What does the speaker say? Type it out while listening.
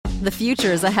The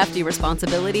future is a hefty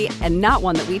responsibility and not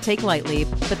one that we take lightly.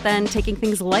 But then taking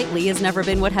things lightly has never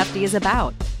been what Hefty is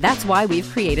about. That's why we've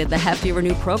created the Hefty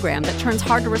Renew program that turns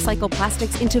hard-to-recycle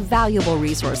plastics into valuable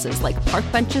resources like park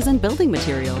benches and building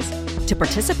materials. To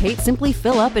participate, simply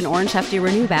fill up an orange Hefty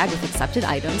Renew bag with accepted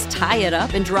items, tie it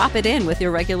up, and drop it in with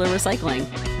your regular recycling.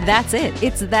 That's it.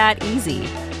 It's that easy.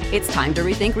 It's time to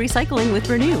rethink recycling with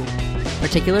Renew.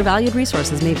 Particular valued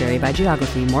resources may vary by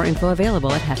geography. More info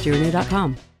available at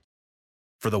heftyrenew.com.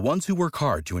 For the ones who work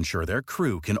hard to ensure their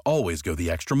crew can always go the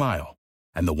extra mile,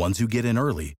 and the ones who get in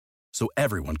early so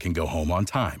everyone can go home on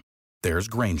time, there's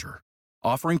Grainger,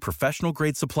 offering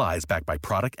professional-grade supplies backed by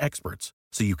product experts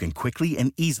so you can quickly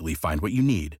and easily find what you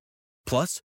need.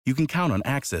 Plus, you can count on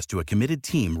access to a committed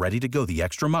team ready to go the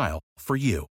extra mile for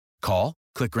you. Call,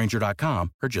 click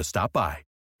Grainger.com, or just stop by.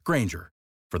 Grainger,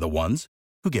 for the ones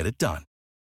who get it done.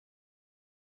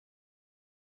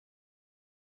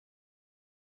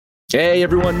 Hey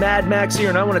everyone, Mad Max here,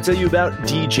 and I want to tell you about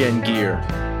DGen Gear.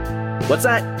 What's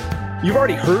that? You've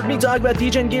already heard me talk about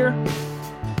DGen Gear?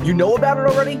 You know about it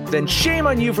already? Then shame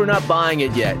on you for not buying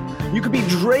it yet. You could be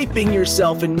draping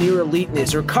yourself in near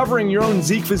eliteness or covering your own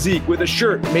Zeke physique with a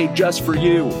shirt made just for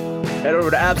you. Head over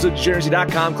to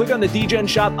AbsoluteDegeneracy.com, click on the DGen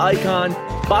shop icon,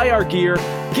 buy our gear,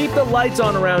 keep the lights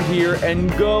on around here, and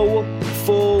go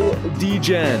full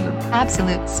DGen.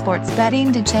 Absolute sports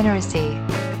betting degeneracy.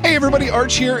 Hey everybody,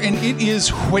 Arch here, and it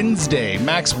is Wednesday.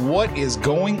 Max, what is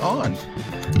going on?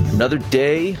 Another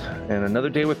day, and another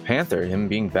day with Panther, him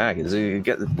being back. It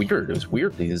got weird. It was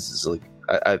weird. He's like,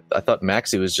 I thought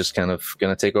Maxie was just kind of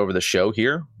going to take over the show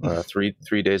here. Three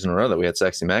days in a row that we had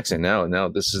Sexy Maxie. Now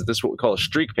this is what we call a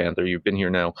streak, Panther. You've been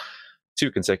here now 2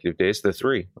 consecutive days. They're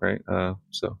 3, right?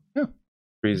 So yeah.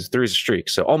 Three's a streak,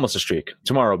 so almost a streak.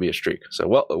 Tomorrow will be a streak.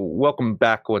 So welcome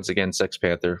back once again, Sex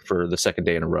Panther, for the second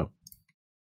day in a row.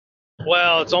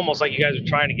 Well, it's almost like you guys are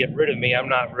trying to get rid of me. I'm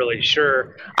not really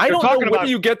sure. I don't know where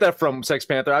you get that from, Sex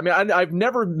Panther. I mean, I've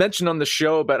never mentioned on the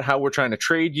show about how we're trying to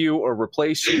trade you or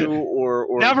replace you or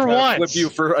never once flip you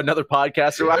for another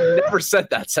podcaster. I've never said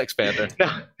that, Sex Panther.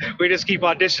 No, we just keep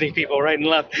auditioning people right and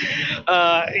left.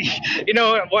 You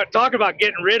know what? Talk about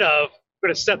getting rid of. I'm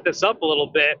going to set this up a little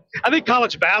bit. I think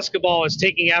college basketball is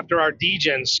taking after our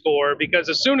DGen score because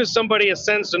as soon as somebody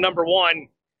ascends to number 1,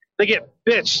 they get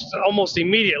bitched almost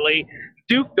immediately.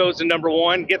 Duke goes to number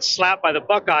 1, gets slapped by the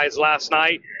Buckeyes last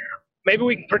night. Maybe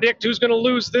we can predict who's going to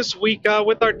lose this week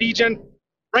with our DGen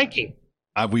ranking.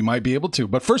 We might be able to.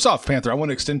 But first off, Panther, I want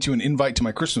to extend you an invite to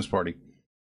my Christmas party.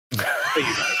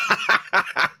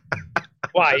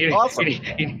 Why? You, Awesome.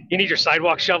 you need your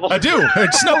sidewalk shovel? I do.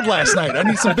 It snowed last night. I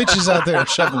need some bitches out there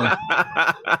shoveling.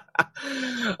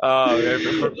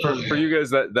 For you guys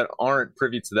that aren't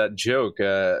privy to that joke,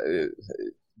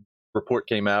 report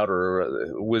came out or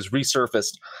was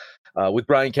resurfaced with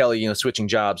Brian Kelly, switching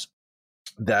jobs,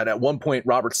 that at one point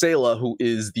Robert Saleh, who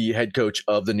is the head coach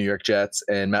of the New York Jets,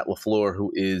 and Matt LaFleur,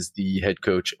 who is the head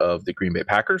coach of the Green Bay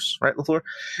Packers, right, LaFleur?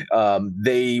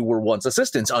 They were once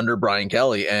assistants under Brian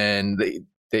Kelly, and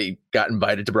they got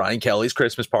invited to Brian Kelly's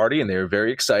Christmas party, and they were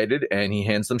very excited, and he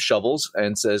hands them shovels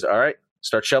and says, all right,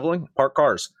 start shoveling, park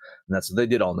cars. And that's what they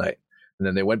did all night. And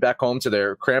then they went back home to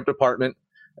their cramped apartment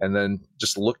and then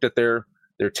just looked at their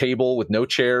table with no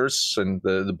chairs and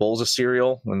the bowls of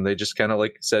cereal, and they just kind of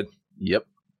like said, yep,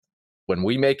 when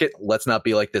we make it, let's not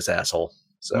be like this asshole.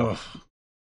 So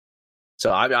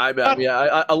I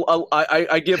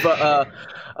give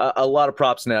a lot of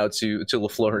props now to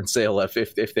LaFleur and Saleh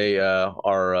if they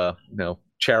are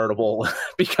charitable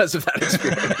because of that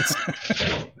experience.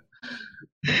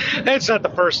 It's not the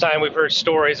first time we've heard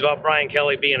stories about Brian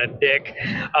Kelly being a dick.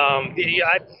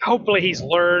 Hopefully he's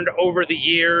learned over the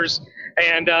years.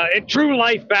 And in true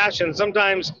life fashion,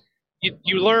 sometimes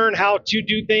you learn how to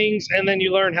do things and then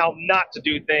you learn how not to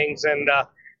do things. And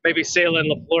maybe Saleh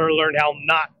and LaFleur learned how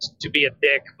not to be a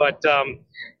dick. But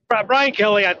Brian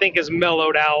Kelly, I think, has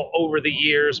mellowed out over the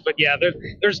years. But yeah,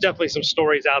 there's definitely some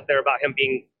stories out there about him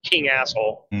being king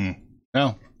asshole.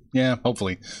 Well, yeah,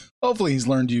 hopefully he's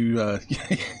learned your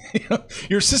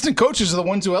assistant coaches are the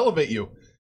ones who elevate you.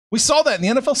 We saw that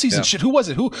in the NFL season. Yeah. Shit, who was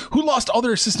it? Who lost all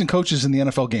their assistant coaches in the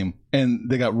NFL game and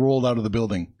they got rolled out of the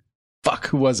building? Fuck,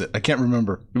 who was it? I can't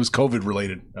remember. It was COVID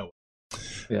related. Oh,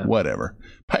 yeah. Whatever.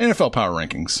 NFL Power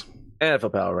Rankings.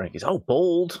 NFL Power Rankings. Oh,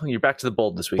 bold. You're back to the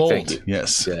bold this week. Bold. Thank you.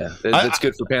 Yes. Yeah, that's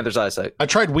good for Panthers' eyesight. I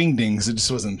tried wingdings. It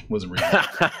just wasn't real.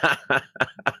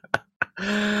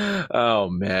 Oh,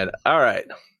 man. All right.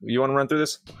 You want to run through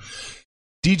this?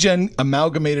 DGen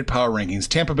Amalgamated Power Rankings.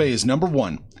 Tampa Bay is number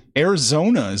 1.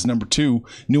 Arizona is number 2.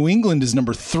 New England is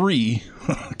number 3.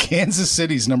 Kansas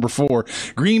City's number 4.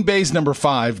 Green Bay's number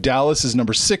 5. Dallas is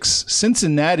number 6.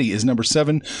 Cincinnati is number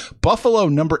 7. Buffalo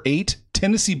number 8.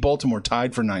 Tennessee, Baltimore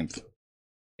tied for 9th.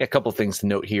 A couple of things to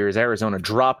note here is Arizona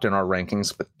dropped in our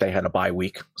rankings, but they had a bye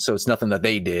week. So it's nothing that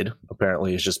they did.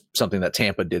 Apparently it's just something that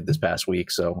Tampa did this past week.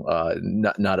 So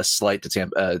not a slight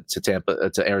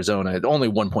to Arizona. Only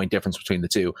 1 point difference between the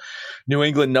two. New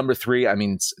England, number 3. I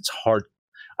mean, it's hard.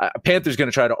 Panthers going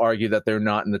to try to argue that they're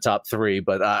not in the top 3,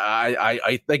 but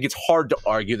I think it's hard to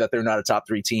argue that they're not a top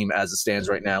 3 team as it stands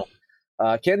right now.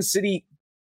 Kansas City,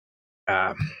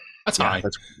 that's high. I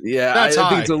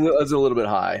think it's a little bit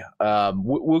high.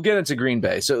 We'll get into Green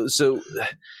Bay. So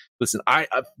listen,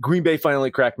 Green Bay finally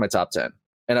cracked my top 10,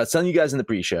 and I was telling you guys in the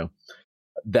pre-show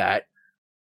that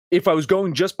if I was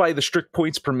going just by the strict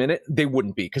points per minute, they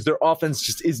wouldn't be, because their offense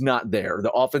just is not there.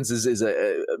 The offense is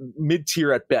a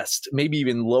mid-tier at best, maybe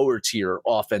even lower tier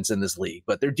offense in this league.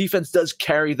 But their defense does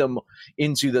carry them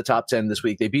into the top 10 this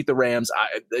week. They beat the Rams.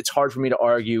 It's hard for me to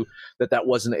argue that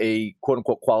wasn't a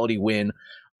quote-unquote quality win.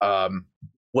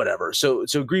 Whatever. So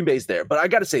Green Bay's there. But I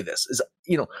got to say this is,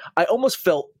 I almost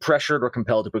felt pressured or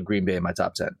compelled to put Green Bay in my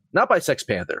top 10, not by Sex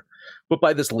Panther, but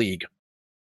by this league.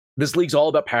 This league's all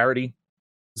about parity.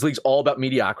 This league's all about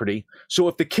mediocrity. So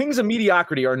if the kings of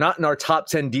mediocrity are not in our top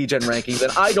 10 D-Gen ranking, then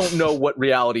I don't know what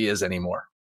reality is anymore.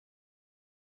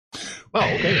 Oh,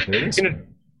 okay.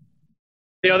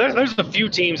 There's a few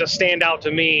teams that stand out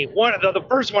to me. The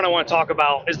first one I want to talk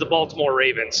about is the Baltimore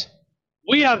Ravens.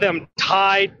 We have them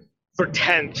tied for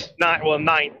 10th,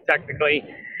 9th technically,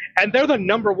 and they're the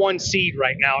number 1 seed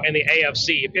right now in the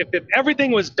AFC. If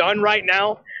everything was done right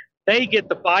now, they get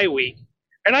the bye week.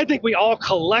 And I think we all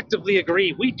collectively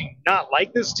agree we do not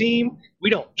like this team.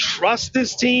 We don't trust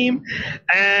this team.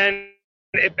 And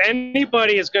if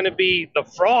anybody is going to be the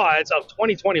frauds of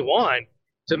 2021,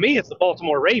 to me, it's the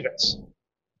Baltimore Ravens.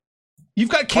 You've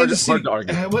got Kansas City,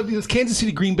 Kansas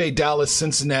City, Green Bay, Dallas,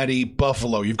 Cincinnati,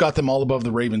 Buffalo. You've got them all above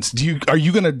the Ravens. Are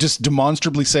you going to just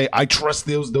demonstrably say I trust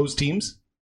those teams?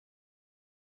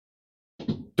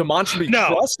 Demonstrably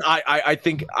trust? I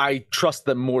think I trust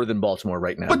them more than Baltimore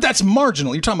right now. But that's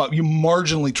marginal. You're talking about you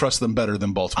marginally trust them better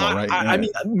than Baltimore, right? I mean,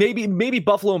 maybe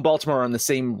Buffalo and Baltimore are on the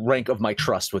same rank of my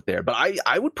trust with there. But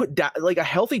I would put a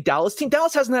healthy Dallas team.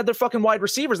 Dallas hasn't had their fucking wide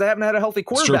receivers. They haven't had a healthy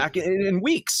quarterback in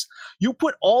weeks. You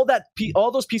put all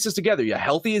those pieces together. You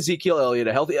healthy Ezekiel Elliott,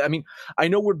 I mean, I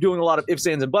know we're doing a lot of ifs,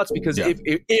 ands, and buts because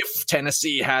if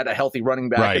Tennessee had a healthy running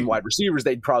back and wide receivers,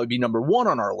 they'd probably be number 1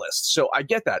 on our list. So I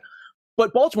get that.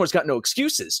 But Baltimore's got no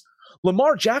excuses.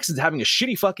 Lamar Jackson's having a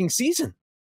shitty fucking season.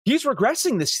 He's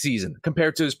regressing this season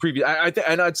compared to his previous.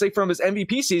 And I'd say from his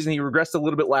MVP season, he regressed a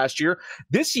little bit last year.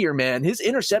 This year, man, his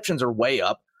interceptions are way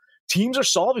up. Teams are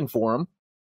solving for him,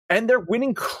 and they're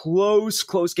winning close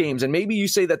games. And maybe you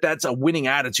say that that's a winning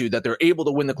attitude, that they're able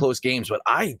to win the close games. But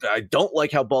I don't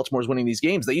like how Baltimore's winning these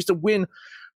games. They used to win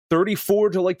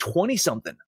 34 to 20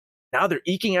 something. Now they're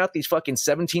eking out these fucking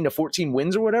 17 to 14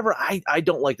 wins or whatever. I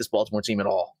don't like this Baltimore team at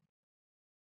all.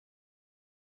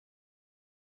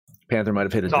 Panther might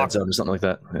have hit a dead zone or something like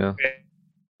that.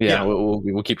 Yeah.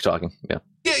 We'll keep talking.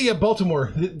 Yeah.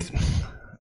 Baltimore.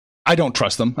 I don't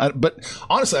trust them. But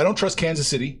honestly, I don't trust Kansas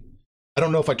City. I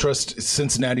don't know if I trust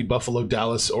Cincinnati, Buffalo,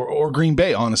 Dallas, or Green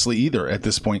Bay, honestly, either at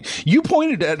this point. You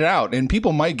pointed it out, and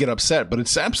people might get upset, but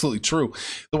it's absolutely true.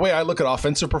 The way I look at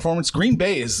offensive performance, Green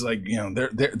Bay is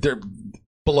they're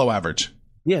below average.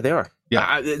 Yeah, they are.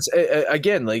 Yeah, it's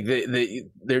again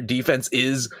their defense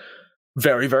is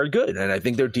very, very good, and I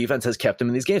think their defense has kept them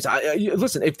in these games.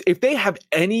 Listen, if they have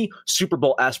any Super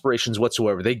Bowl aspirations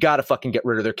whatsoever, they got to fucking get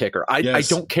rid of their kicker. I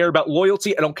don't care about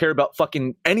loyalty. I don't care about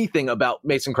fucking anything about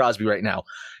Mason Crosby right now.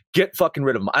 Get fucking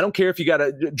rid of him. I don't care if you got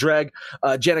to drag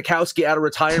Janikowski out of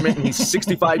retirement and he's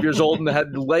 65 years old and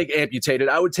had the leg amputated.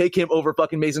 I would take him over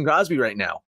fucking Mason Crosby right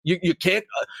now. You can't.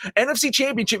 NFC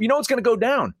Championship, you know what's going to go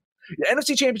down. The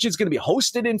NFC Championship is going to be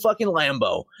hosted in fucking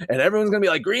Lambeau, and everyone's going to be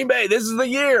like, Green Bay, this is the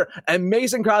year. And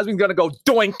Mason Crosby's going to go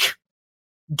doink,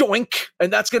 doink,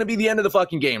 and that's going to be the end of the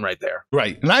fucking game right there.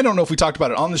 Right. And I don't know if we talked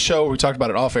about it on the show or we talked about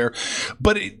it off air,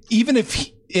 but even if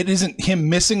it isn't him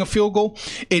missing a field goal,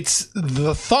 it's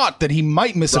the thought that he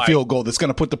might miss a field goal that's going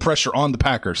to put the pressure on the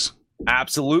Packers.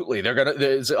 Absolutely,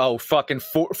 there's fucking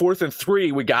fourth and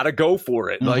 3. We got to go for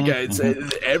it. Like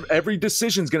every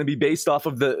decision is going to be based off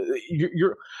of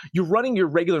you're running your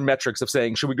regular metrics of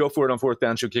saying, should we go for it on fourth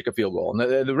down? Should we kick a field goal?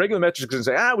 And the regular metrics is going to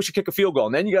say, we should kick a field goal.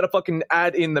 And then you got to fucking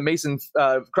add in the Mason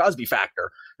Crosby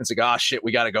factor and say, shit,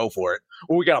 we got to go for it,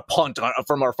 or we got to punt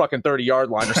from our fucking 30-yard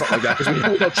line or something like that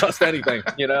because we don't trust anything.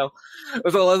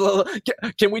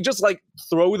 Can we just like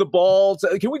throw the ball?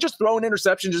 Can we just throw an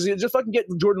interception? Just fucking get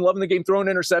Jordan Love in the game, throw an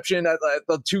interception at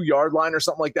the 2-yard line or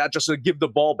something like that, just to give the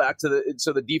ball back so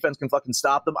the defense can fucking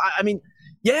stop them. I mean,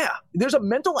 yeah, there's a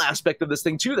mental aspect of this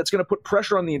thing too that's going to put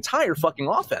pressure on the entire fucking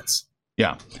offense.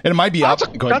 Yeah, and it might be that's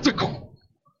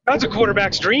a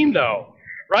quarterback's dream, though,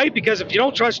 right? Because if you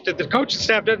don't trust the coaching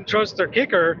staff doesn't trust their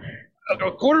kicker,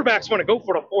 quarterbacks want to go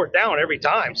for the fourth down every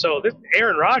time. So this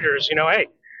Aaron Rodgers, hey.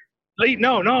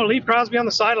 Leave Crosby on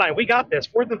the sideline. We got this.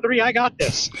 4th and 3, I got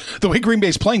this. The way Green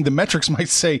Bay's playing, the metrics might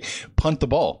say punt the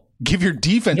ball. Give your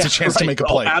defense a chance to make a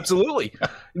play. Absolutely.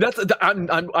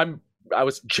 I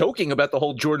was joking about the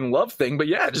whole Jordan Love thing, but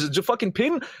yeah, just fucking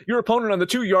pin your opponent on the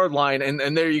 2-yard line,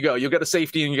 and there you go. You'll get a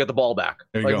safety and you get the ball back.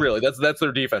 There you go. Really, that's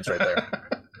their defense right there.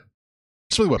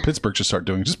 That's really what Pittsburgh should start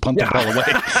doing. Just punt the ball away.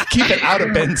 Keep it out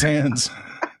of Ben's hands.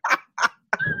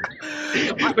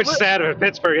 Which is sad with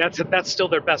Pittsburgh. That's still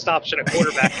their best option at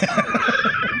quarterback.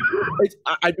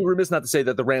 I'd be remiss not to say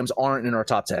that the Rams aren't in our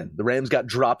top 10. The Rams got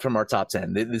dropped from our top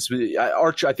 10.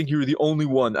 Arch, I think you were the only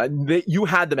one. You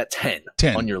had them at 10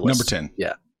 on your list. Number 10.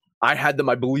 Yeah. I had them,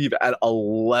 I believe, at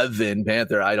 11.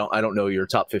 Panther, I don't know your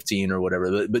top 15 or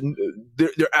whatever, but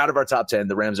they're out of our top 10.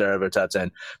 The Rams are out of our top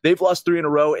 10. They've lost 3 in a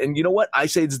row, and you know what? I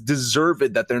say it's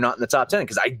deserved that they're not in the top 10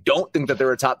 because I don't think that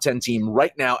they're a top 10 team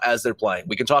right now as they're playing.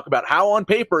 We can talk about how on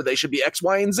paper they should be X,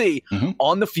 Y, and Z.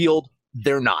 On the field,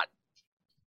 they're not.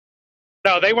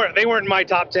 No, they weren't in my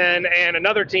top 10, and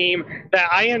another team that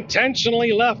I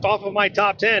intentionally left off of my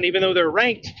top 10, even though they're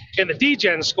ranked in the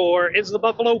DGen score, is the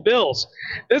Buffalo Bills.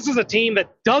 This is a team that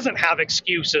doesn't have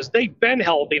excuses. They've been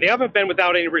healthy. They haven't been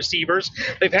without any receivers.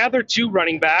 They've had their 2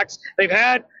 running backs. They've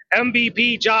had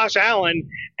MVP Josh Allen,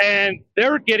 and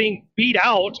they're getting beat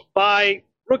out by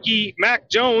rookie Mac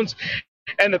Jones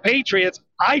and the Patriots.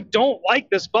 I don't like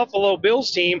this Buffalo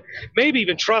Bills team, maybe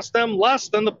even trust them less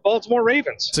than the Baltimore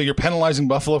Ravens. So you're penalizing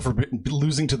Buffalo for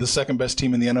losing to the second best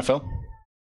team in the NFL?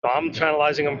 I'm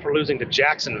penalizing them for losing to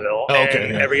Jacksonville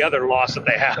and every other loss that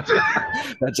they have.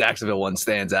 That Jacksonville one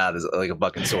stands out as like a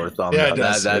fucking sore thumb. Yeah,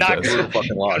 that's a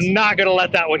fucking loss. I'm not going to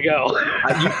let that one go.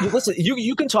 Listen,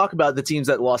 you can talk about the teams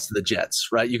that lost to the Jets,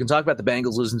 right? You can talk about the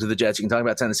Bengals losing to the Jets. You can talk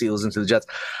about Tennessee losing to the Jets.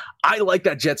 I like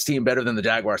that Jets team better than the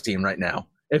Jaguars team right now.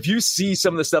 If you see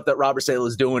some of the stuff that Robert Saleh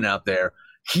is doing out there,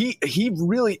 he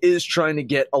really is trying to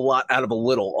get a lot out of a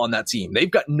little on that team.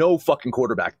 They've got no fucking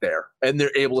quarterback there, and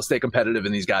they're able to stay competitive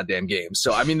in these goddamn games.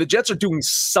 So, I mean, the Jets are doing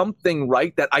something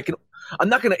right that I'm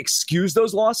not going to excuse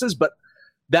those losses, but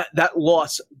that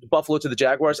loss, Buffalo to the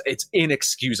Jaguars, it's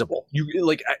inexcusable.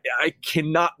 I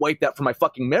cannot wipe that from my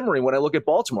fucking memory when I look at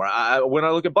Baltimore, when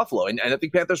I look at Buffalo, and I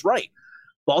think Panther's right.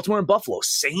 Baltimore and Buffalo,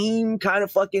 same kind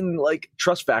of fucking like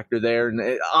trust factor there, and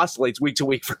it oscillates week to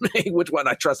week for me. Which one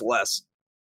I trust less?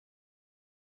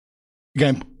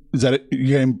 Is that it? You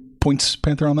getting points,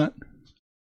 Panther, on that?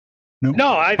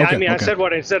 No, I said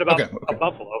what I said about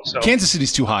Buffalo. So Kansas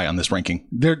City's too high on this ranking.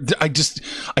 I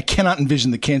cannot envision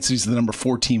the Kansas City's the number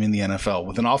 4 team in the NFL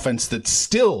with an offense that's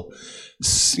still,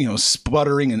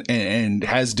 sputtering and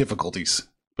has difficulties.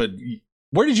 But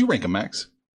where did you rank them, Max?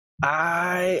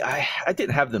 I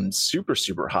didn't have them super,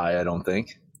 super high, I don't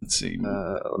think. Let's see.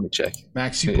 Let me check.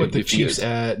 Max, you put the Chiefs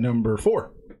at number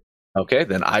 4. Okay,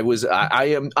 then I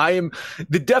am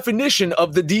the definition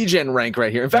of the DGen rank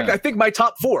right here. In fact, I think my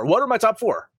top 4. What are my top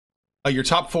 4? Your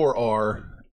top 4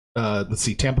 are, let's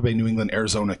see, Tampa Bay, New England,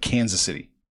 Arizona, Kansas City.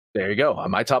 There you go.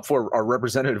 My top 4 are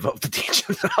representative of the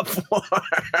DGen top 4.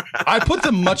 I put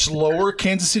them much lower,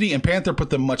 Kansas City, and Panther put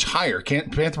them much higher.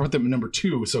 Panther put them at number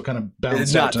 2, so kind of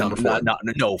balanced out to number 4.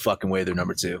 No fucking way they're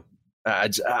number 2.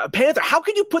 Panther, how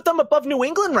can you put them above New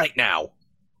England right now?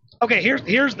 Okay,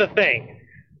 here's the thing.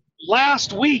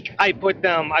 Last week, I put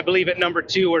them, I believe, at number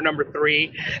 2 or number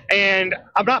 3, and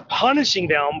I'm not punishing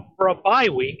them for a bye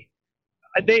week.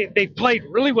 They played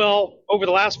really well over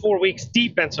the last 4 weeks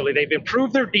defensively. They've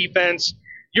improved their defense.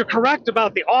 You're correct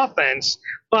about the offense,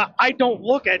 but I don't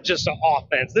look at just the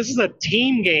offense. This is a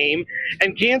team game,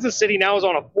 and Kansas City now is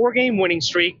on a 4-game winning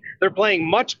streak. They're playing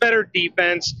much better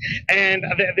defense, and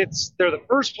they're the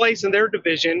first place in their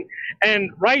division. And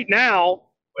right now,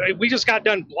 we just got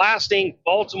done blasting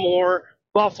Baltimore,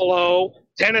 Buffalo,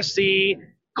 Tennessee,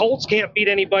 Colts can't beat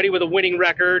anybody with a winning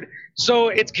record. So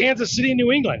it's Kansas City and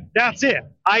New England. That's it.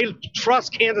 I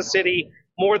trust Kansas City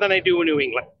more than I do in New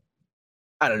England.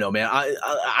 I don't know, man.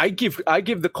 I give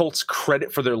the Colts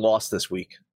credit for their loss this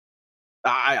week.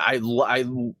 I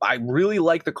really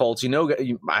like the Colts. You know,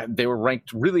 they were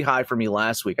ranked really high for me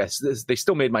last week. They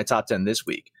still made my top 10 this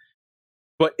week.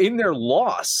 But in their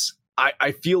loss,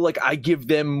 I feel like I give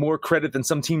them more credit than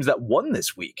some teams that won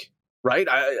this week, right?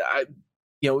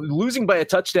 Losing by a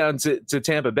touchdown to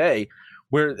Tampa Bay,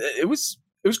 where it was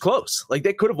close. Like,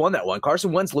 they could have won that one.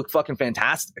 Carson Wentz looked fucking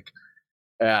fantastic.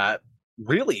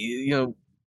 Really,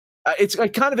 it's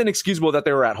kind of inexcusable that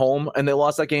they were at home and they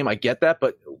lost that game. I get that,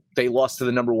 but they lost to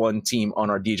the number one team on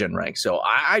our DGen rank. So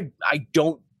I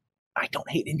don't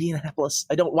hate Indianapolis.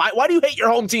 I don't. Why do you hate your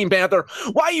home team, Panther?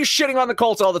 Why are you shitting on the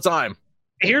Colts all the time?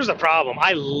 Here's the problem.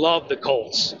 I love the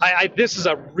Colts. This is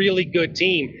a really good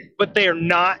team, but they are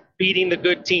not beating the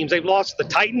good teams. They've lost to the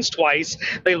Titans twice.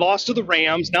 They lost to the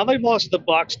Rams. Now they've lost to the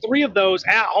Bucs. 3 of those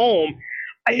at home.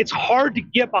 It's hard to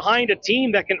get behind a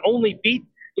team that can only beat,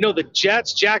 the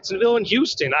Jets, Jacksonville, and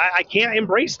Houston. I can't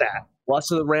embrace that. Lost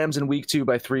to the Rams in week 2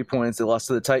 by 3 points. They lost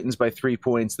to the Titans by 3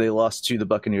 points. They lost to the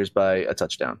Buccaneers by a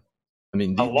touchdown. I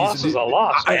mean, a loss is a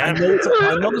loss. I know it's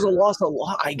a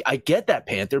loss. I get that,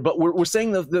 Panther, but we're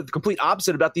saying the complete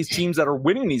opposite about these teams that are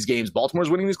winning these games. Baltimore's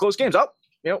winning these close games.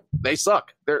 They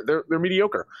suck. They're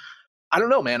mediocre. I don't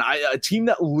know, man. A team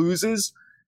that loses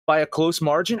by a close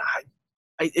margin,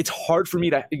 it's hard for me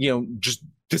to just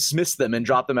dismiss them and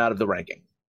drop them out of the ranking.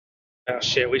 Oh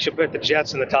shit! We should put the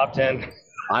Jets in the top 10.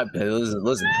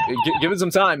 Listen. Give it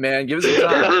some time, man. Give it some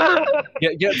time.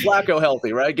 Get Flacco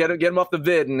healthy, right? Get him off the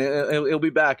vid, and he'll be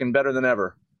back and better than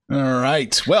ever. All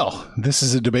right. Well, this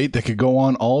is a debate that could go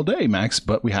on all day, Max,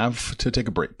 but we have to take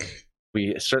a break.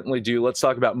 We certainly do. Let's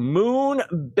talk about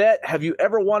Moonbet. Have you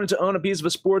ever wanted to own a piece of a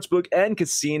sportsbook and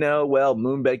casino? Well,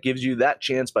 Moonbet gives you that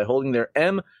chance by holding their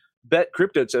MBet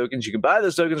crypto tokens. You can buy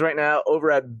those tokens right now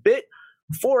over at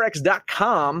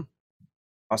bitforex.com.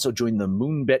 Also, join the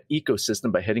Moonbet ecosystem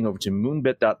by heading over to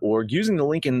moonbet.org, using the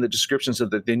link in the description so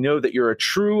that they know that you're a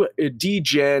true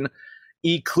DGen.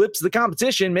 Eclipse the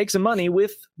competition, make some money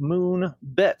with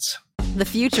Moonbet. The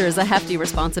future is a hefty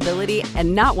responsibility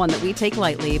and not one that we take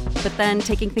lightly, but then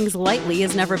taking things lightly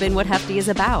has never been what Hefty is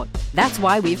about. That's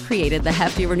why we've created the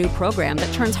Hefty Renew program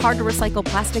that turns hard-to-recycle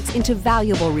plastics into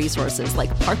valuable resources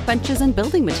like park benches and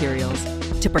building materials.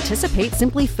 To participate,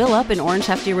 simply fill up an orange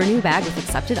Hefty Renew bag with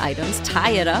accepted items,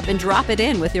 tie it up, and drop it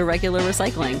in with your regular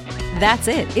recycling. That's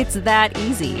it. It's that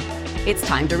easy. It's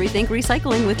time to rethink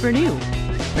recycling with Renew.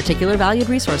 Particular valued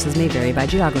resources may vary by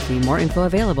geography. More info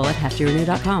available at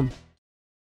heftyrenew.com.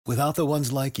 Without the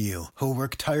ones like you, who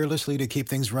work tirelessly to keep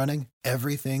things running,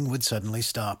 everything would suddenly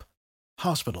stop.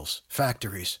 Hospitals,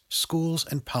 factories, schools,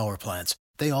 and power plants,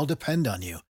 they all depend on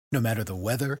you. No matter the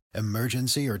weather,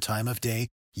 emergency, or time of day,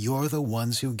 you're the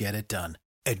ones who get it done.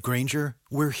 At Grainger,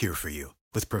 we're here for you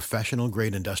with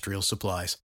professional-grade industrial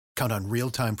supplies. Count on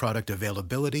real-time product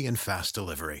availability and fast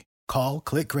delivery. Call,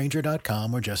 click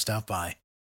Grainger.com, or just stop by.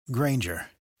 Grainger,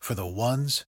 for the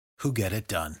ones who get it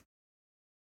done.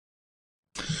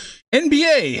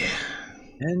 NBA.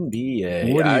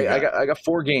 I got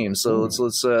 4 games, so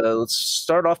let's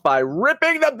start off by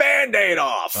ripping the Band-Aid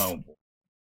off.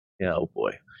 Oh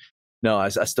boy. No, I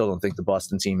still don't think the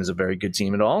Boston team is a very good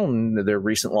team at all. And their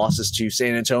recent losses to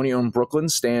San Antonio and Brooklyn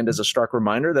stand as a stark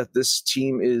reminder that this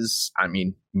team is,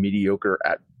 mediocre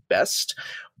at best.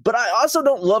 But I also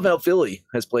don't love how Philly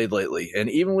has played lately. And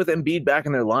even with Embiid back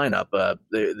in their lineup,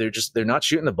 they're not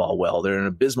shooting the ball well. They're an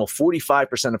abysmal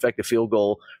 45% effective field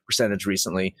goal percentage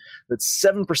recently. That's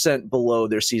 7% below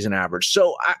their season average.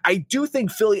 So I do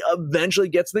think Philly eventually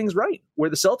gets things right. Where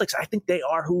the Celtics, I think they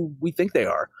are who we think they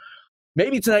are.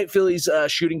 Maybe tonight Philly's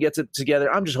shooting gets it together.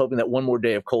 I'm just hoping that one more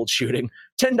day of cold shooting.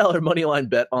 $10 money line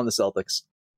bet on the Celtics.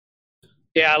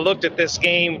 Yeah, I looked at this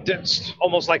game. It's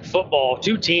almost like football.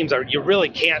 2 teams you really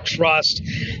can't trust.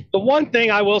 The one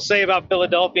thing I will say about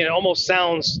Philadelphia, and it almost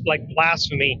sounds like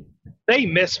blasphemy, they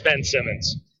miss Ben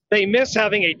Simmons. They miss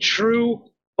having a true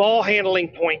ball-handling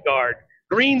point guard.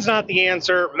 Green's not the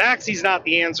answer. Maxi's not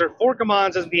the answer.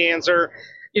 Forkamans isn't the answer.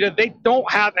 They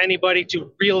don't have anybody to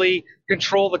really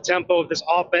control the tempo of this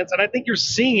offense, and I think you're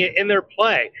seeing it in their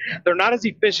play. They're not as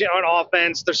efficient on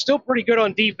offense. They're still pretty good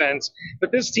on defense,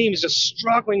 but this team is just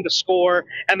struggling to score,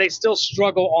 and they still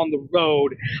struggle on the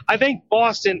road. I think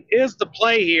Boston is the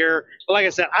play here, but like I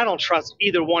said, I don't trust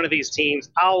either one of these teams.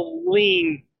 I'll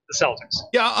lean the Celtics.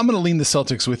 Yeah, I'm going to lean the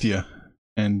Celtics with you.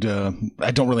 And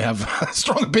I don't really have a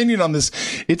strong opinion on this.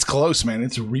 It's close, man.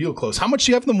 It's real close. How much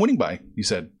do you have them winning by, you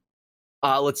said?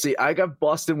 Let's see. I got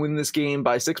Boston winning this game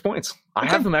by 6 points. I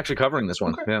have them actually covering this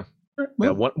one. Okay. Yeah.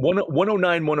 Well,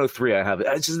 109, 103. I have it.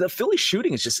 It's just the Philly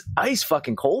shooting is just ice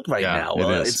fucking cold right now.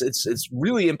 It is. It's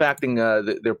really impacting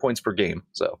their points per game.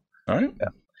 So, all right.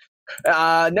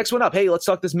 Yeah. Next one up. Hey, let's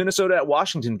talk this Minnesota at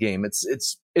Washington game.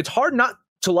 It's hard not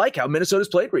to like how Minnesota's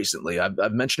played recently.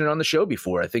 I've mentioned it on the show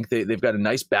before. I think they've got a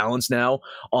nice balance now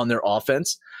on their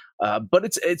offense, but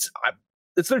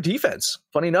it's their defense.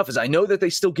 Funny enough, is I know that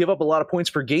they still give up a lot of points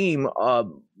per game,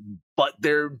 but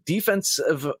their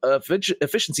defensive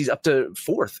efficiency is up to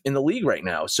 4th in the league right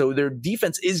now. So their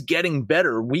defense is getting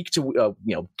better week to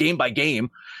game by game.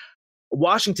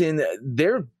 Washington,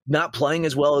 they're not playing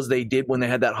as well as they did when they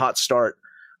had that hot start.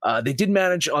 They did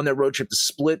manage on their road trip to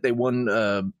split. They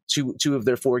won two of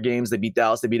their 4 games. They beat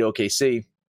Dallas. They beat OKC,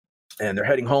 and they're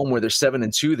heading home where they're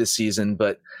 7-2 this season.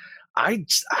 But I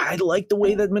like the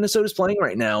way that Minnesota's playing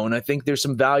right now, and I think there's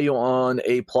some value on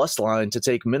a plus line to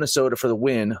take Minnesota for the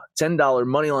win. $10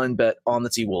 money line bet on the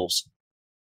T-Wolves.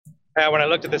 When I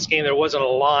looked at this game, there wasn't a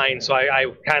line, so I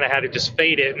kind of had to just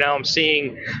fade it. Now I'm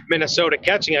seeing Minnesota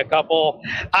catching a couple.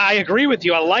 I agree with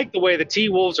you. I like the way the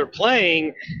T-Wolves are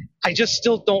playing. I just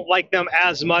still don't like them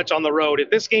as much on the road. If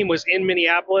this game was in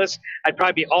Minneapolis, I'd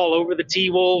probably be all over the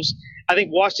T-Wolves. I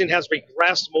think Washington has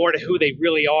regressed more to who they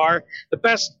really are. The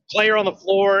best player on the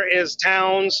floor is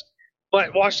Towns,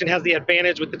 but Washington has the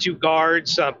advantage with the 2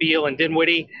 guards, Beal and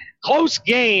Dinwiddie. Close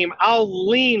game. I'll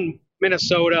lean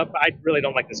Minnesota, but I really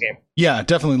don't like this game. Yeah,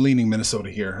 definitely leaning Minnesota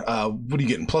here. What are you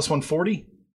getting? Plus 140?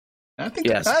 I think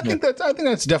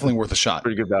that's definitely worth a shot.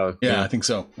 Pretty good value. Yeah, I think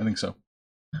so.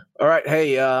 All right.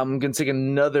 Hey, I'm going to take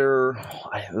another.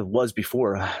 It was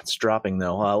before. It's dropping,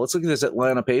 though. Let's look at this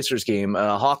Atlanta Pacers game.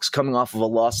 Hawks coming off of a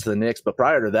loss to the Knicks, but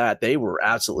prior to that, they were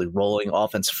absolutely rolling.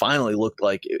 Offense finally looked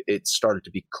like it started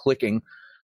to be clicking.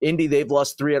 Indy, they've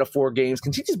lost 3 out of 4 games.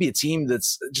 Continues to be a team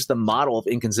that's just a model of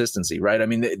inconsistency, right? I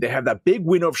mean, they have that big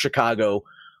win over Chicago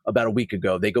about a week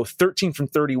ago. They go 13 from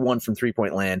 31 from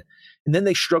three-point land, and then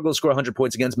they struggle to score 100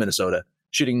 points against Minnesota,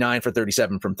 shooting 9 for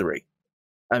 37 from 3.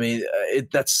 I mean,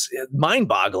 that's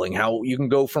mind-boggling how you can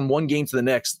go from one game to the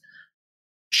next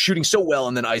shooting so well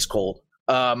and then ice cold.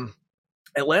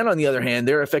 Atlanta, on the other hand,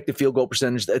 their effective field goal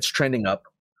percentage, it's trending up.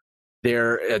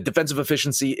 Their defensive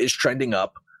efficiency is trending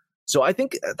up. So I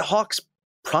think the Hawks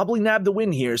probably nabbed the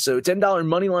win here. So $10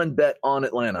 money line bet on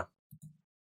Atlanta.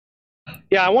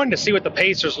 Yeah, I wanted to see what the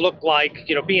Pacers look like,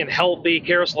 being healthy.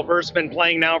 Karis LeVert's been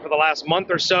playing now for the last month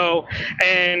or so,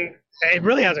 and it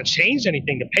really hasn't changed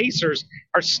anything. The Pacers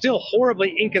are still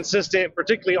horribly inconsistent,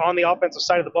 particularly on the offensive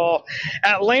side of the ball.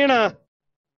 Atlanta,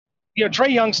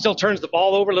 Trae Young still turns the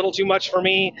ball over a little too much for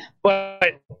me,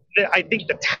 but I think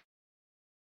the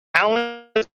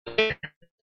talent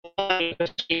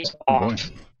is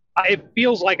off. It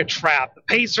feels like a trap. The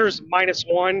Pacers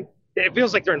 -1. It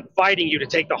feels like they're inviting you to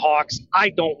take the Hawks. I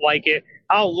don't like it.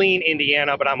 I'll lean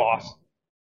Indiana, but I'm off.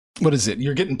 What is it?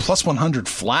 You're getting plus 100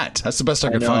 flat. That's the best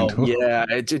I could find. Yeah,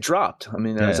 it dropped. I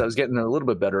mean, I was getting a little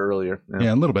bit better earlier.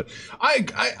 Yeah, a little bit.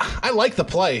 I like the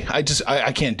play. I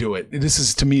can't do it. This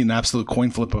is, to me, an absolute coin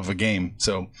flip of a game.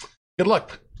 So good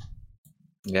luck.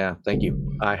 Yeah, thank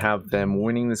you. I have them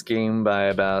winning this game by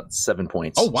about 7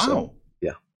 points. Oh, wow.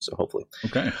 So hopefully.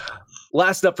 Okay.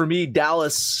 Last up for me,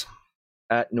 Dallas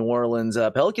at New Orleans.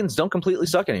 Pelicans don't completely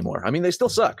suck anymore. I mean, they still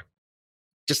suck,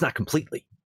 just not completely.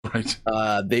 Right.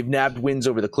 They've nabbed wins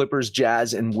over the Clippers,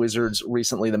 Jazz, and Wizards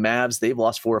recently. The Mavs, they've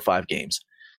lost 4 or 5 games.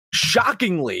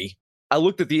 Shockingly, I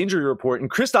looked at the injury report, and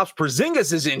Kristaps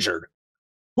Porzingis is injured.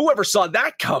 Whoever saw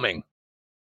that coming?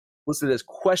 Listed as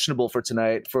questionable for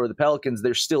tonight. For the Pelicans,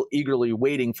 they're still eagerly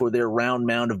waiting for their round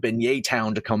mound of Beignet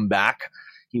Town to come back.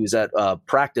 He was at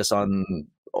practice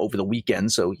over the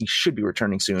weekend, so he should be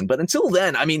returning soon. But until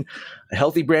then, I mean, a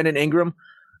healthy Brandon Ingram,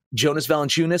 Jonas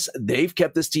Valanciunas, they've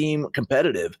kept this team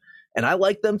competitive, and I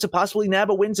like them to possibly nab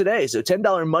a win today. So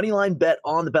 $10 money line bet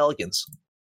on the Pelicans.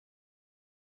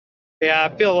 Yeah,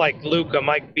 I feel like Luka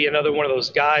might be another one of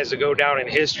those guys to go down in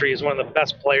history as one of the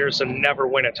best players to never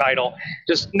win a title.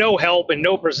 Just no help and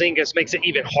no Porzingis makes it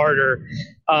even harder.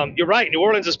 You're right. New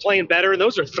Orleans is playing better, and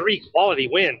those are 3 quality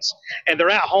wins. And they're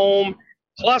at home,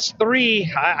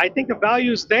 +3. I think the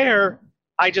value's there.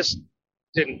 I just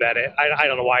didn't bet it. I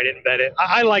don't know why I didn't bet it.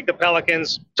 I like the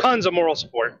Pelicans. Tons of moral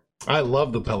support. I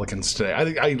love the Pelicans today.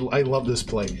 I love this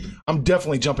play. I'm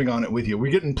definitely jumping on it with you.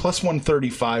 We're getting plus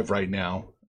 135 right now.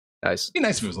 Nice. It'd be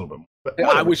nice if it was a little bit more.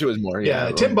 But I wish it was more. Yeah,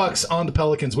 $10 on the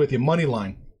Pelicans with you. Money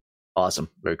line. Awesome.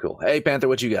 Very cool. Hey, Panther,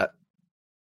 what you got?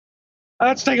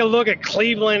 Let's take a look at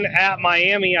Cleveland at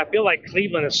Miami. I feel like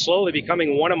Cleveland is slowly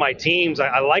becoming one of my teams.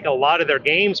 I like a lot of their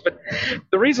games, but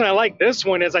the reason I like this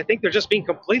one is I think they're just being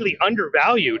completely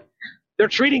undervalued. They're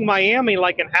treating Miami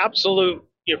like an absolute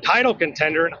title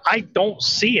contender, and I don't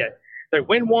see it. They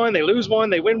win one, they lose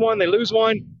one, they win one, they lose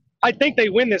one. I think they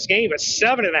win this game, but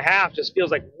 7.5 just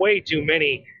feels like way too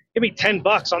many. Give me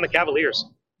 $10 on the Cavaliers.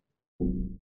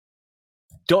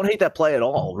 Don't hate that play at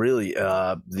all, really.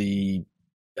 The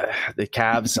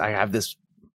Cavs, I have this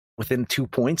within 2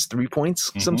 points, 3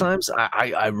 points sometimes.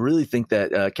 I really think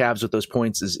that Cavs with those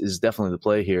points is definitely the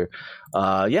play here.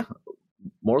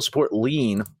 Moral support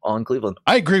lean on Cleveland.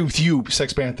 I agree with you,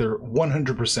 Sex Panther,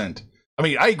 100%. I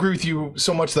mean, I agree with you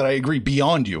so much that I agree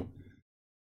beyond you.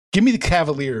 Give me the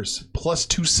Cavaliers plus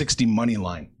 260 money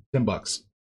line, $10.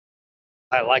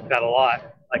 I like that a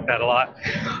lot.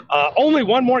 Only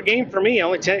one more game for me.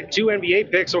 Only 2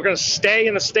 NBA picks. So we're going to stay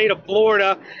in the state of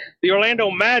Florida. The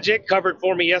Orlando Magic covered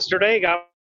for me yesterday. Got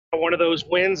one of those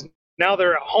wins. Now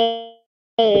they're at home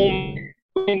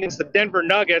against the Denver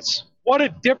Nuggets. What a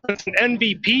difference an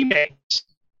MVP makes.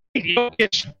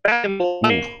 Jokic back in the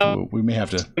lineup. We may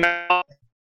have to.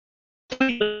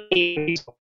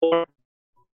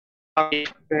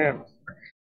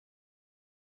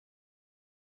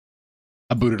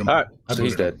 I booted him. All right, so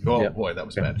he's dead. Oh, boy, that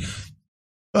was bad.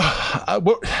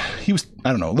 He was.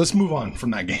 I don't know. Let's move on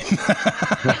from that game.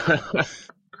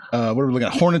 What are we looking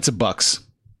at? Hornets and Bucks.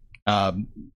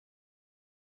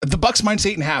 The Bucks minus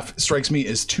 8.5 strikes me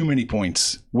as too many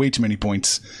points. Way too many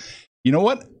points. You know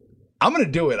what? I'm going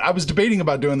to do it. I was debating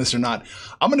about doing this or not.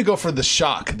 I'm going to go for the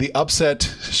shock, the upset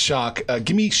shock.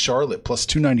 Give me Charlotte plus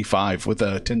 295 with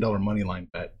a $10 money line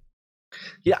bet.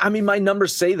 Yeah, I mean, my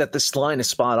numbers say that this line is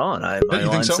spot on. My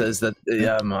line says that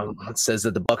it says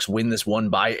that the Bucks win this one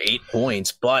by 8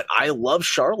 points. But I love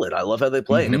Charlotte. I love how they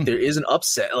play, and if there is an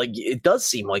upset, like it does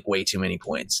seem like way too many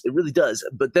points. It really does.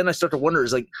 But then I start to wonder: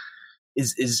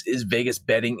 is Vegas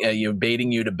betting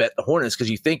baiting you to bet the Hornets because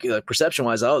you think perception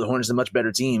wise, the Hornets are a much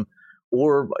better team?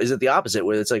 Or is it the opposite,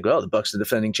 where it's like, the Bucks are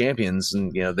defending champions,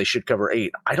 and they should cover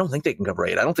 8? I don't think they can cover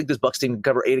 8. I don't think this Bucks team can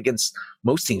cover 8 against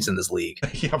most teams in this league.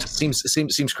 Yep.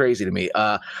 Seems crazy to me.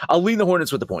 I'll lean the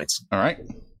Hornets with the points. All right.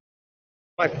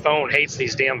 My phone hates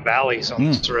these damn valleys on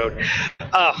this road.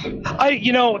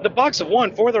 The Bucks have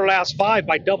won 4 of their last 5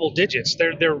 by double digits.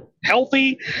 They're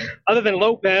healthy, other than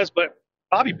Lopez, but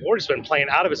Bobby Portis has been playing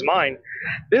out of his mind.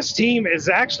 This team is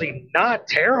actually not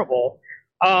terrible.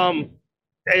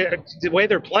 The way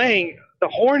they're playing, the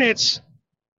Hornets,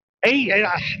 8,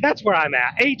 that's where I'm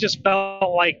at. 8 just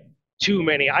felt like too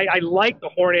many. I like the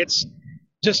Hornets,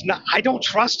 I don't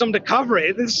trust them to cover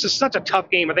it. This is such a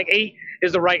tough game. I think 8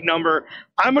 is the right number.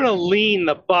 I'm going to lean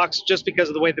the Bucks just because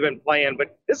of the way they've been playing,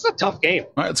 but this is a tough game.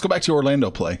 All right, let's go back to Orlando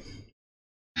play.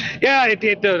 Yeah, I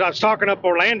was talking up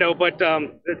Orlando, but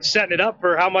setting it up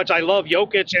for how much I love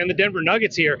Jokic and the Denver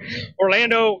Nuggets here.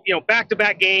 Orlando,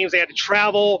 back-to-back games. They had to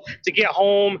travel to get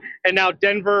home, and now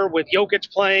Denver with Jokic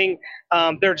playing.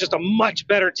 They're just a much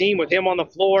better team with him on the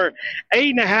floor.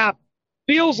 8.5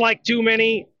 feels like too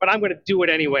many, but I'm going to do it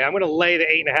anyway. I'm going to lay the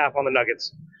 8.5 on the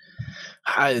Nuggets.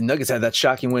 The Nuggets had that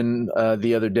shocking win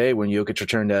the other day when Jokic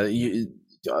returned.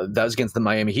 That was against the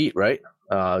Miami Heat, right?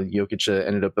 Jokic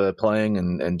ended up playing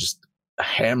and just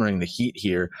hammering the Heat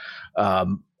here. I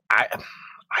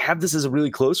have this as a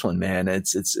really close one, man.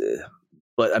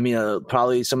 But I mean,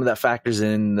 probably some of that factors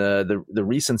in the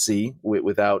recency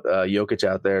without Jokic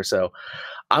out there. So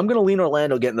I'm going to lean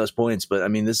Orlando getting those points. But I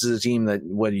mean, this is a team that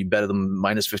you bet them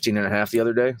minus 15.5 the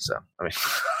other day. So I mean,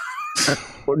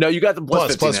 no, you got the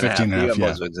plus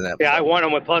 15.5. Yeah, I won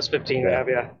them with plus 15.5.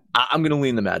 Yeah. I'm going to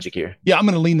lean the Magic here. Yeah, I'm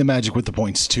going to lean the Magic with the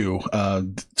points too.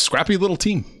 Scrappy little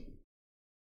team.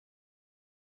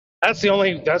 That's the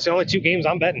only 2 games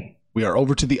I'm betting. We are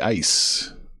over to the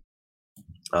ice.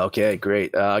 Okay,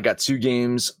 great. I got 2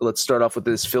 games. Let's start off with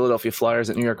this Philadelphia Flyers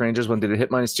at New York Rangers. When did it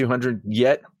hit minus 200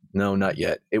 yet? No, not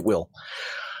yet. It will.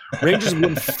 Rangers have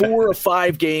won 4 of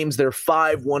 5 games. They're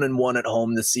 5-1-1 at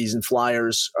home this season.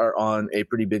 Flyers are on a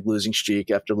pretty big losing streak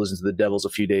after losing to the Devils a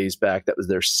few days back. That was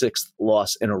their 6th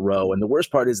loss in a row. And the worst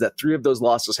part is that 3 of those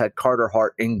losses had Carter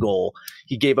Hart in goal.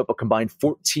 He gave up a combined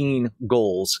 14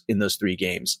 goals in those 3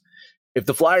 games. If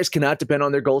the Flyers cannot depend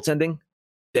on their goaltending,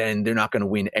 then they're not going to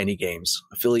win any games.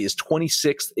 Philly is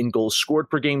 26th in goals scored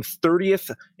per game,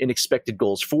 30th in expected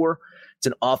goals for. It's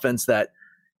an offense that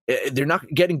they're not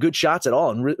getting good shots at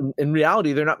all. In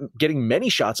reality, they're not getting many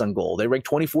shots on goal. They rank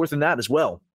 24th in that as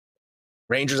well.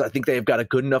 Rangers, I think they have got a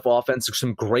good enough offense,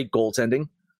 some great goaltending.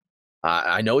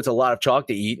 I know it's a lot of chalk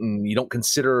to eat, and you don't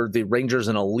consider the Rangers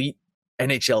an elite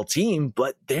NHL team,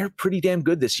 but they're pretty damn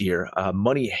good this year.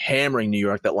 Money hammering New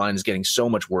York. That line is getting so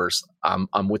much worse.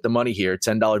 I'm with the money here.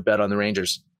 $10 bet on the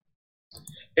Rangers.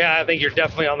 Yeah, I think you're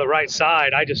definitely on the right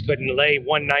side. I just couldn't lay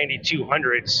 190,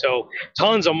 200. So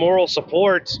tons of moral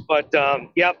support. But,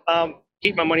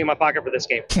 keep my money in my pocket for this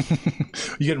game.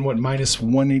 You getting what, minus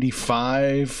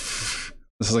 185?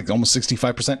 This is like almost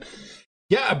 65%.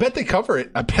 Yeah, I bet they cover it.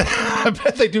 I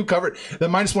bet they do cover it. The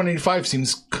minus 185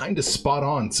 seems kind of spot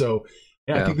on. So,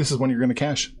 I think this is one you're going to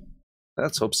cash.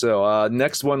 Let's hope so.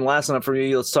 Next one, last one up for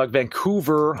me. Let's talk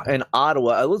Vancouver and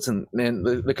Ottawa. Listen, man,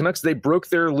 the Canucks, they broke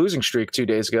their losing streak 2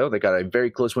 days ago. They got a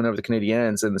very close win over the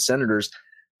Canadiens, and the Senators,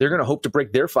 they're going to hope to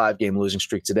break their 5-game losing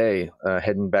streak today,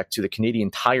 heading back to the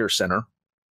Canadian Tire Center.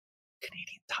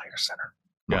 Canadian Tire Center.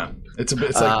 Yeah, it's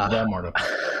like Walmart up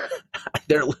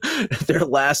there. Their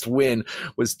last win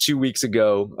was 2 weeks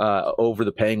ago over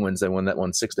the Penguins. They won that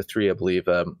one 6-3, I believe.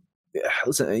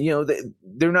 Listen,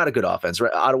 they're not a good offense,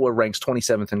 right? Ottawa ranks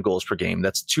 27th in goals per game.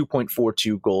 That's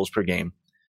 2.42 goals per game.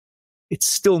 It's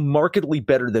still markedly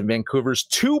better than Vancouver's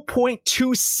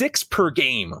 2.26 per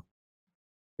game.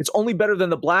 It's only better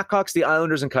than the Blackhawks, the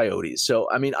Islanders, and Coyotes. So,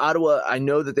 I mean, Ottawa, I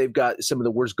know that they've got some of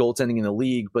the worst goaltending in the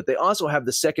league, but they also have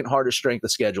the second hardest strength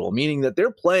of schedule, meaning that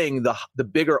they're playing the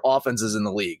bigger offenses in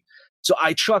the league. So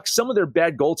I chalk some of their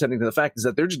bad goaltending to the fact is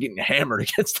that they're just getting hammered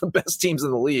against the best teams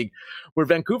in the league, where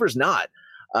Vancouver's not.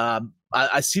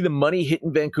 I see the money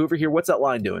hitting Vancouver here. What's that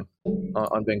line doing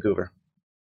on Vancouver?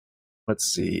 Let's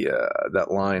see. That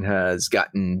line has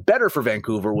gotten better for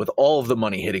Vancouver with all of the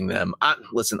money hitting them.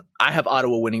 Listen, I have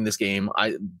Ottawa winning this game.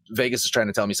 Vegas is trying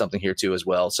to tell me something here too as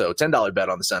well. So $10 bet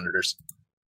on the Senators.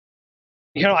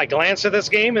 I glanced at this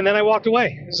game and then I walked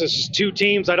away. This is two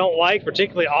teams I don't like,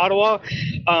 particularly Ottawa.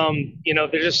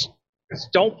 They just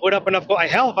don't put up enough goals.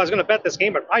 Hell, if I was going to bet this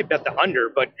game, I'd probably bet the under,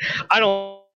 but I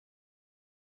don't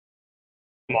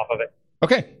off of it.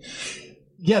 Okay.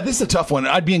 Yeah, this is a tough one.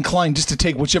 I'd be inclined just to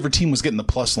take whichever team was getting the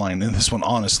plus line in this one,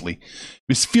 honestly.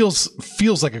 This feels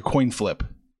like a coin flip.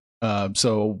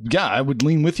 So, I would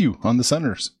lean with you on the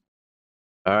Senators.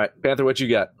 All right. Panther, what you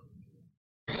got?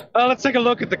 Let's take a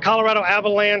look at the Colorado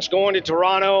Avalanche going to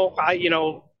Toronto.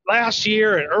 Last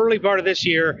year and early part of this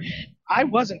year, I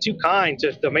wasn't too kind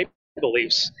to the Maple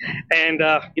Leafs. And,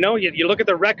 you look at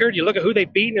the record, you look at who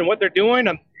they've beaten and what they're doing.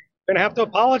 I'm going to have to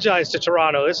apologize to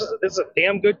Toronto. This is a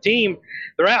damn good team.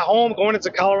 They're at home going into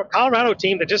a Colorado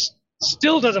team that just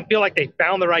still doesn't feel like they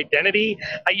found their identity.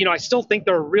 I still think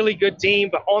they're a really good team,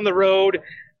 but on the road,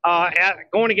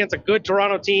 going against a good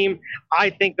Toronto team, I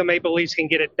think the Maple Leafs can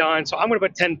get it done. So I'm going to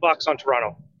put $10 on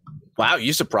Toronto. Wow,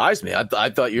 you surprised me. I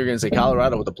thought you were going to say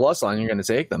Colorado with the plus line. You're going to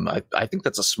take them. I think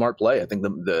that's a smart play. I think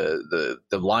the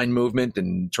line movement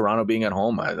and Toronto being at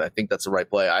home, I think that's the right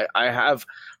play. I have,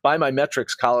 by my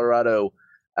metrics, Colorado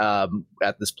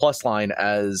at this plus line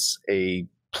as a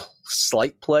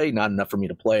slight play. Not enough for me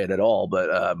to play it at all,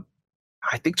 but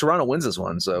I think Toronto wins this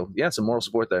one. So, some moral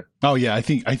support there. Oh, yeah, I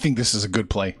think this is a good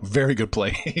play. Very good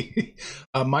play.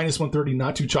 Minus 130,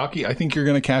 not too chalky. I think you're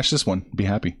going to cash this one. Be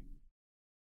happy.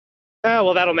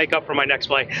 Well, that'll make up for my next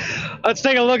play. Let's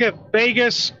take a look at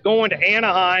Vegas going to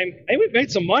Anaheim. Hey, we've made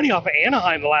some money off of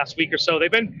Anaheim the last week or so.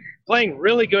 They've been playing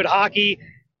really good hockey.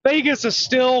 Vegas is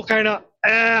still kind of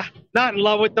not in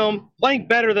love with them, playing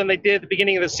better than they did at the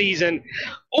beginning of the season.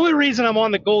 Only reason I'm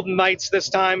on the Golden Knights this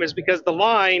time is because the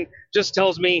line just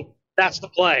tells me that's the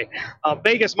play.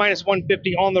 Vegas minus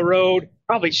 150 on the road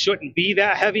probably shouldn't be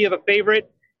that heavy of a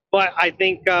favorite, but I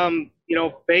think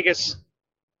Vegas,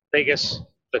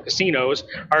 the casinos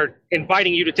are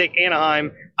inviting you to take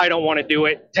Anaheim. I don't want to do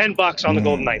it. $10 on the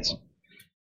Golden Knights.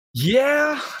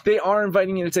 Yeah, they are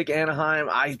inviting you to take Anaheim.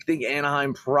 I think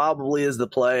Anaheim probably is the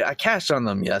play. I cashed on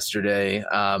them yesterday.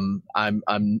 I'm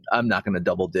not going to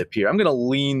double dip here. I'm going to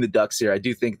lean the Ducks here. I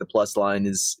do think the plus line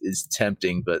is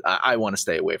tempting, but I want to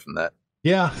stay away from that.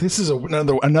 Yeah, this is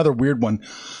another weird one.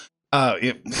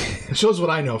 It shows what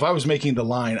I know. If I was making the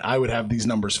line, I would have these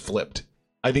numbers flipped.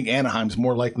 I think Anaheim's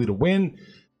more likely to win.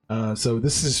 So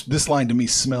this line to me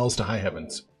smells to high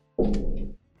heavens.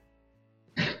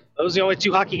 Those are the only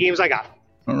two hockey games I got.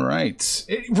 All right.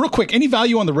 Real quick, any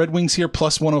value on the Red Wings here,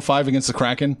 plus 105 against the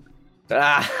Kraken?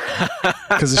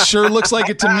 Because it sure looks like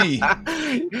it to me.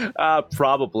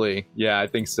 Probably. Yeah, I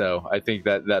think so. I think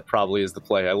that probably is the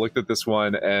play. I looked at this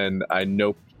one and I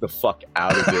noped the fuck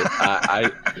out of it.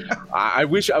 I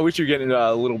wish you're getting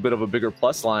a little bit of a bigger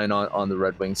plus line on the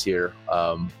Red Wings here.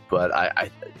 But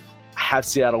I have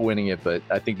Seattle winning it, but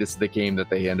I think this is the game that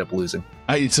they end up losing.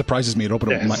 It surprises me. It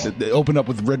opened up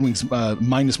with Red Wings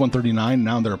minus 139.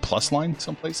 Now they're a plus line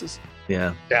some places.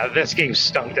 Yeah, this game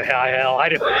stunk to high hell.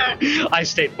 I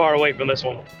stayed far away from this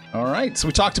one. All right, so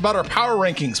we talked about our power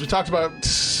rankings. We talked about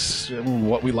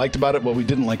what we liked about it, what we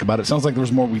didn't like about it. Sounds like there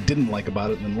was more we didn't like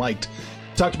about it than liked.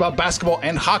 We talked about basketball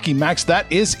and hockey. Max,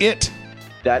 that is it.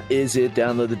 That is it.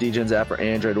 Download the DGens app for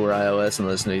Android or iOS and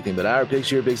listen to anything but our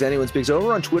picks, your picks, anyone's picks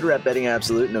over on Twitter at Betting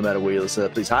Absolute. No matter where you listen,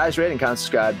 please highest rate and comment,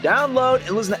 subscribe, download,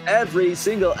 and listen to every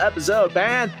single episode.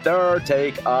 Panther,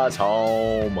 take us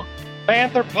home.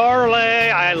 Panther parlay.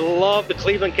 I love the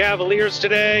Cleveland Cavaliers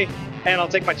today, and I'll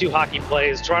take my 2 hockey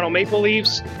plays: Toronto Maple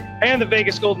Leafs and the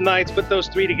Vegas Golden Knights. Put those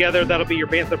 3 together. That'll be your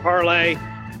Panther parlay.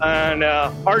 And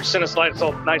Arch sent us a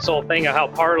nice little thing of how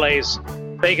parlays.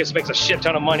 Vegas makes a shit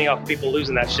ton of money off people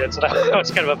losing that shit, so that was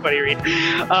kind of a funny read.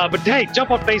 But hey, jump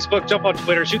on Facebook, jump on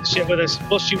Twitter, shoot the shit with us.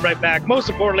 We'll shoot right back. Most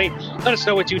importantly, let us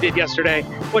know what you did yesterday,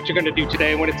 what you're going to do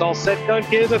today. When it's all said and done,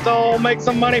 kids, let's all make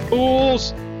some money,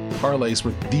 fools. Parlays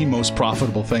were the most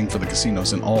profitable thing for the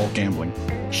casinos in all gambling.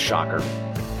 Shocker.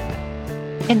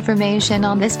 Information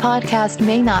on this podcast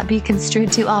may not be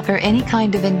construed to offer any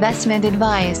kind of investment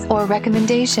advice or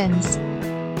recommendations.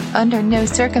 Under no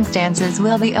circumstances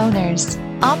will the owners,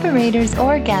 operators,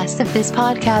 or guests of this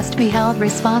podcast be held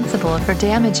responsible for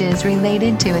damages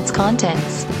related to its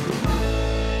contents.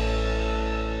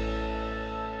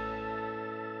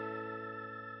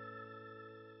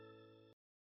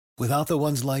 Without the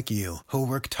ones like you, who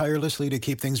work tirelessly to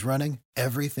keep things running,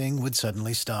 everything would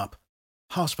suddenly stop.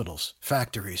 Hospitals,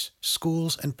 factories,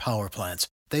 schools, and power plants,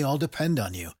 they all depend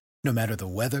on you. No matter the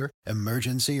weather,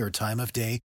 emergency, or time of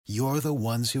day, you're the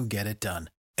ones who get it done.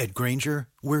 At Grainger,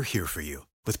 we're here for you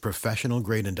with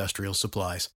professional-grade industrial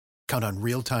supplies. Count on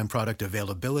real-time product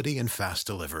availability and fast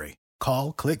delivery.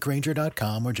 Call, click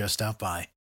Grainger.com, or just stop by.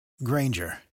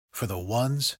 Grainger, for the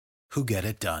ones who get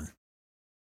it done.